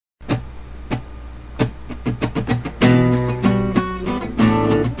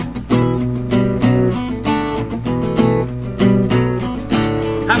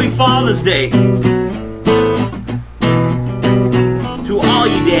Father's Day to all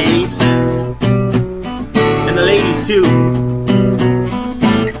you daddies and the ladies too.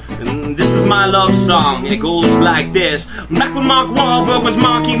 And this is my love song. It goes like this. Back when Mark Wahlberg was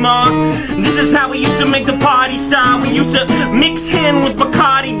Marky Mark, this is how we used to make the party start. We used to mix hen with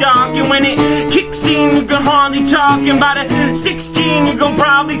Bacardi Dark, and when it kicks in you can hardly talk, and by the 16 you can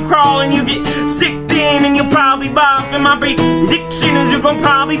probably crawl, and you get sick then and you'll probably barf, and my prediction is you're gonna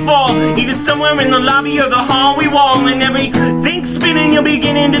probably fall either somewhere in the lobby or the hallway wall, and everything's spinning, you're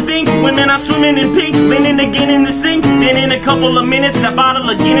beginning to think women are swimming in pink, linen again in the sink. Then in a couple of minutes that bottle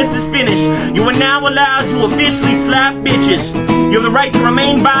of Guinness is finished. You are now allowed to officially slap bitches. You have the right to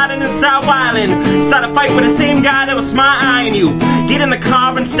remain violent and start wildin'. Start a fight with the same guy that was smart eyeing you. Get in the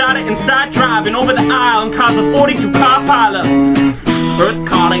car and start driving over the aisle and cause a 42 car pileup. Earth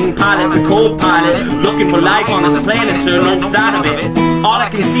calling, pilot to co-pilot, looking for life on this planet, sir, no sign of it. All I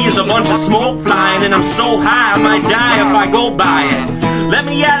can see is a bunch of smoke flying, and I'm so high I might die if I go by it. Let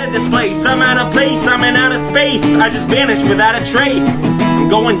me out of this place, I'm out of place, I'm in outer space. I just vanished without a trace. I'm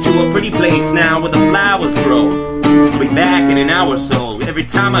going to a pretty place now where the flowers grow. I'll be back in an hour or so. Every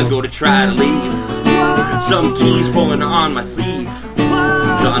time I go to try to leave, some keys pulling on my sleeve.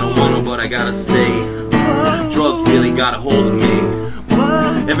 I don't wanna, but I gotta stay. Drugs really got a hold of me.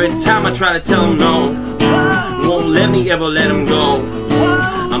 Every time I try to tell them no, won't let me ever let them go.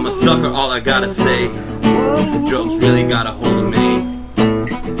 I'm a sucker, all I gotta say. Drugs really got a hold of me.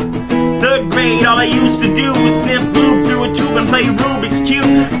 Third grade, all I used to do was sniff glue through a tube and play Rubik's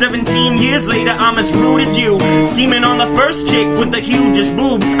Cube. 17 years later, I'm as rude as you, scheming on the first chick with the hugest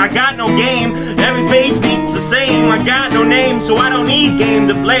boobs. I got no game, every face speaks the same. I got no name, so I don't need game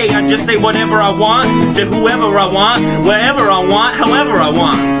to play. I just say whatever I want, to whoever I want, wherever I want, however I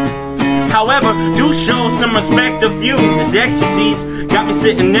want. However, do show some respect of you. This ecstasy's got me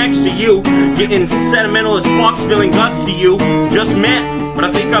sitting next to you, getting sentimental as fuck, spilling guts to you. Just met, but I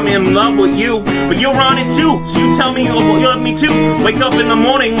think I'm in love with you. But you're on it too, so you tell me you love me too. Wake up in the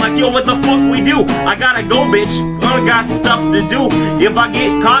morning like, yo, what the fuck we do? I gotta go, bitch, I got stuff to do. If I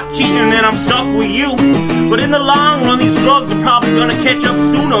get caught cheating, then I'm stuck with you. But in the long run, these drugs are probably gonna catch up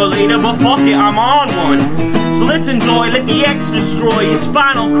sooner or later. But fuck it, I'm on one. So let's enjoy, let the X destroy your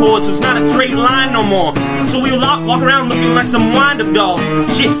spinal cord, so it's not a straight line no more. So we walk around looking like some wind-up doll.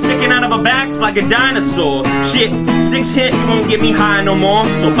 Shit sticking out of our backs like a dinosaur. Shit, 6 hits won't get me high no more.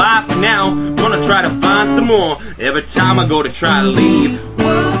 So bye for now, gonna try to find some more. Every time I go to try to leave,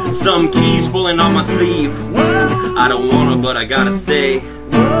 some keys pulling on my sleeve. I don't wanna, but I gotta stay.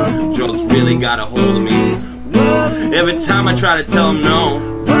 Drugs really got a hold of me. Every time I try to tell them no,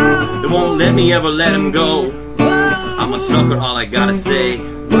 they won't let me ever let them go. I'm a sucker, all I gotta say.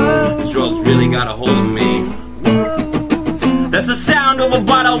 These drugs really got a hold of me. That's the sound of a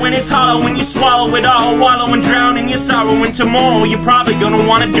bottle when it's hollow, when you swallow it all, wallow and drown in your sorrow. And tomorrow you're probably gonna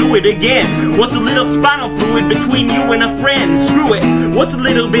wanna do it again. What's a little spinal fluid between you and a friend? Screw it. What's a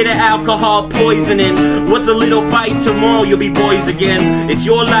little bit of alcohol poisoning? What's a little fight? Tomorrow you'll be boys again. It's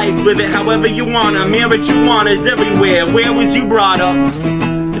your life, live it however you wanna. Marijuana is everywhere. Where was you brought up?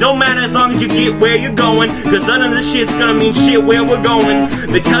 It don't matter as long as you get where you're going, cause none of this shit's gonna mean shit where we're going.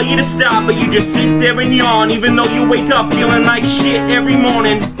 They tell you to stop, but you just sit there and yawn, even though you wake up feeling like shit every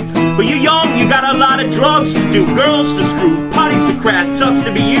morning. But you're young, you got a lot of drugs to do, girls to screw, parties to crash, sucks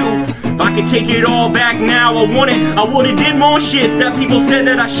to be you. If I could take it all back now, I wouldn't. I would've did more shit that people said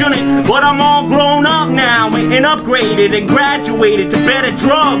that I shouldn't. But I'm all grown up now and upgraded and graduated to better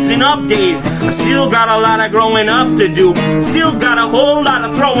drugs and updated. I still got a lot of growing up to do, still got a whole lot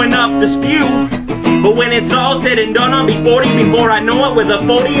of throwing up to spew. But when it's all said and done, I'll be 40 before I know it, with a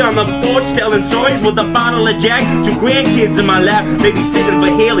 40 on the porch telling stories with a bottle of Jack. 2 grandkids in my lap, babysitting for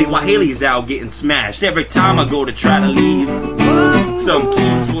Haley while Haley's out getting smashed. Every time I go to try to leave, some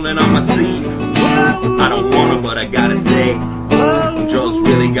keys pulling on my sleeve. I don't wanna, but I gotta stay. Drugs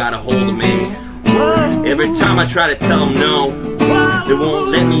really got a hold of me. Every time I try to tell them no, they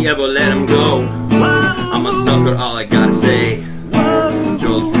won't let me ever let them go. I'm a sucker, all I gotta say.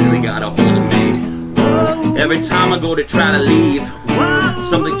 Drugs really got a hold of me. Every time I go to try to leave,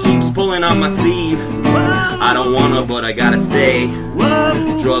 something keeps pulling on my sleeve. I don't wanna, but I gotta stay.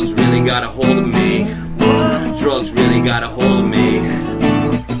 Drugs really got a hold of me. Drugs really got a hold of me.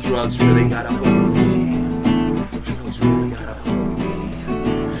 Drugs really got a hold of me. Drugs really got a hold of me.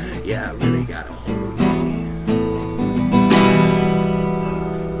 Yeah, really got a hold of me.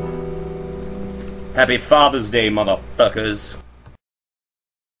 Happy Father's Day, motherfuckers.